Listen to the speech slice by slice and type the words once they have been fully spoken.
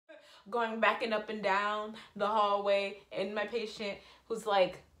going back and up and down the hallway, and my patient who's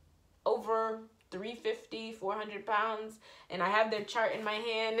like over 350, 400 pounds, and I have their chart in my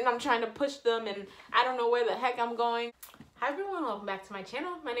hand and I'm trying to push them and I don't know where the heck I'm going. Hi everyone, welcome back to my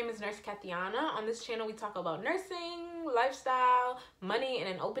channel. My name is NurseKathiana. On this channel we talk about nursing, lifestyle, money in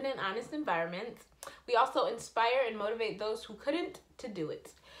an open and honest environment. We also inspire and motivate those who couldn't to do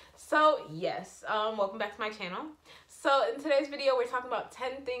it. So yes, welcome back to my channel. So in today's video we're talking about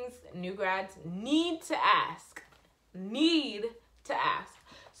 10 things new grads need to ask.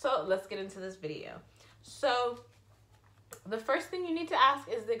 So let's get into this video. So the first thing you need to ask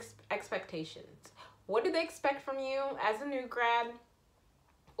is the expectations. What do they expect from you as a new grad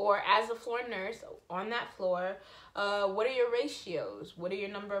or as a floor nurse on that floor? What are your ratios? What are your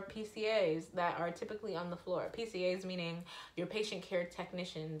number of PCAs that are typically on the floor? PCAs meaning your patient care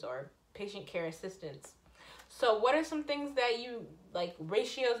technicians or patient care assistants. So what are some things that you, like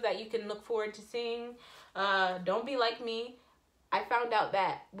ratios that you can look forward to seeing? Don't be like me. I found out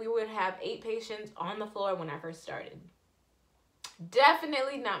that we would have 8 patients on the floor when I first started.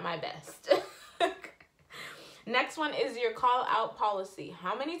 Definitely not my best. Next one is your call out policy.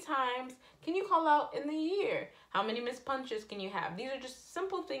 How many times can you call out in the year? How many missed punches can you have? These are just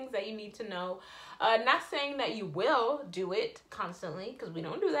simple things that you need to know. Not saying that you will do it constantly, because we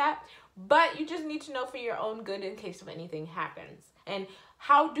don't do that, but you just need to know for your own good in case of anything happens. And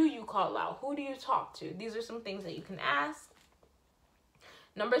how do you call out? Who do you talk to? These are some things that you can ask.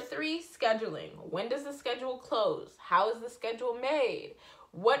 Number 3, scheduling. When does the schedule close? How is the schedule made?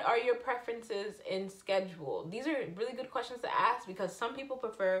 What are your preferences in schedule? These are really good questions to ask because some people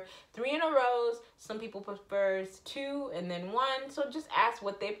prefer 3 in a row, some people prefer 2 and then 1. So just ask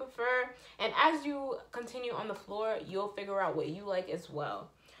what they prefer. And as you continue on the floor, you'll figure out what you like as well.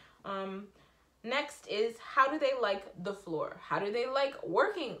 Next is, how do they like the floor? How do they like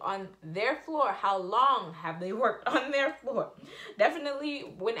working on their floor? How long have they worked on their floor?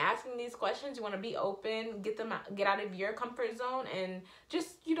 Definitely when asking these questions, you want to be open, get out of your comfort zone, and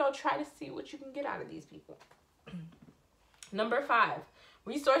just, try to see what you can get out of these people. Number 5,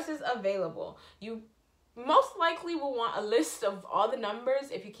 resources available. You most likely will want a list of all the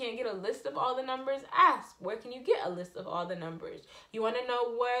numbers. If you can't get a list of all the numbers, ask, where can you get a list of all the numbers? You want to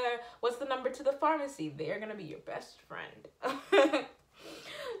know what's the number to the pharmacy? They're going to be your best friend.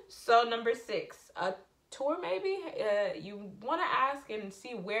 So number 6, a tour maybe. You want to ask and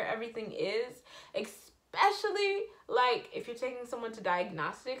see where everything is, especially like if you're taking someone to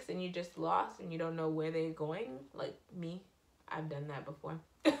diagnostics and you just lost and you don't know where they're going, like me. I've done that before.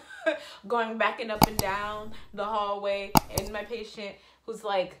 Going back and up and down the hallway, and my patient who's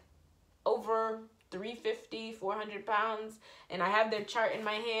like over 350, 400 pounds, and I have their chart in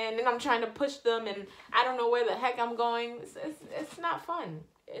my hand and I'm trying to push them and I don't know where the heck I'm going. It's not fun.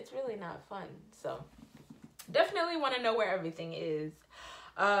 It's really not fun. So definitely want to know where everything is.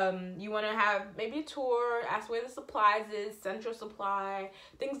 You want to have maybe a tour, ask where the supplies is, central supply,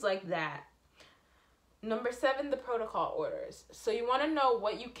 things like that. Number 7, the protocol orders. So you want to know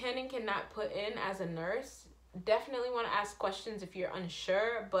what you can and cannot put in as a nurse. Definitely want to ask questions if you're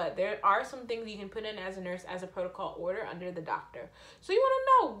unsure, but there are some things you can put in as a nurse as a protocol order under the doctor. So you want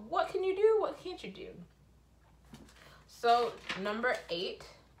to know, what can you do, what can't you do? So number 8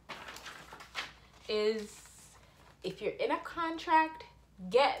 is, if you're in a contract,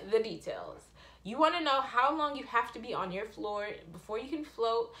 get the details. You want to know how long you have to be on your floor before you can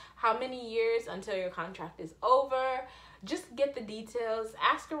float, how many years until your contract is over. Just get the details,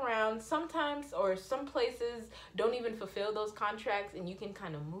 ask around. Sometimes, or some places don't even fulfill those contracts and you can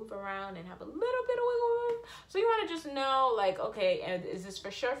kind of move around and have a little bit of wiggle room. So you want to just know, like, okay, is this for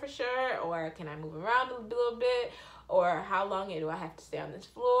sure, or can I move around a little bit, or how long do I have to stay on this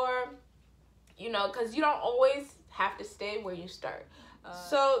floor? Because you don't always have to stay where you start.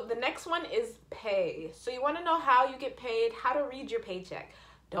 So the next one is pay. So you want to know how you get paid, how to read your paycheck.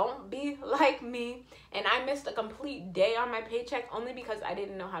 Don't be like me, and I missed a complete day on my paycheck only because I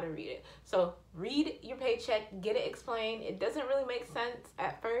didn't know how to read it. So read your paycheck, get it explained. It doesn't really make sense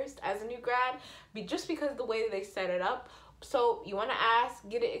at first as a new grad, just because the way they set it up. So you want to ask,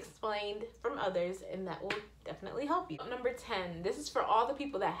 get it explained from others, and that will definitely help you. Number 10, this is for all the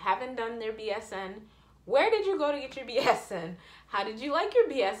people that haven't done their BSN. Where did you go to get your BSN? How did you like your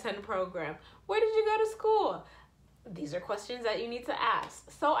BSN program? Where did you go to school? These are questions that you need to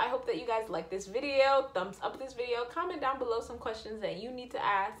ask. So I hope that you guys like this video. Thumbs up this video. Comment down below some questions that you need to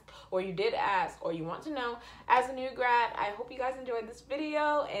ask, or you did ask, or you want to know as a new grad. I hope you guys enjoyed this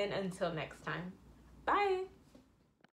video, and until next time, bye.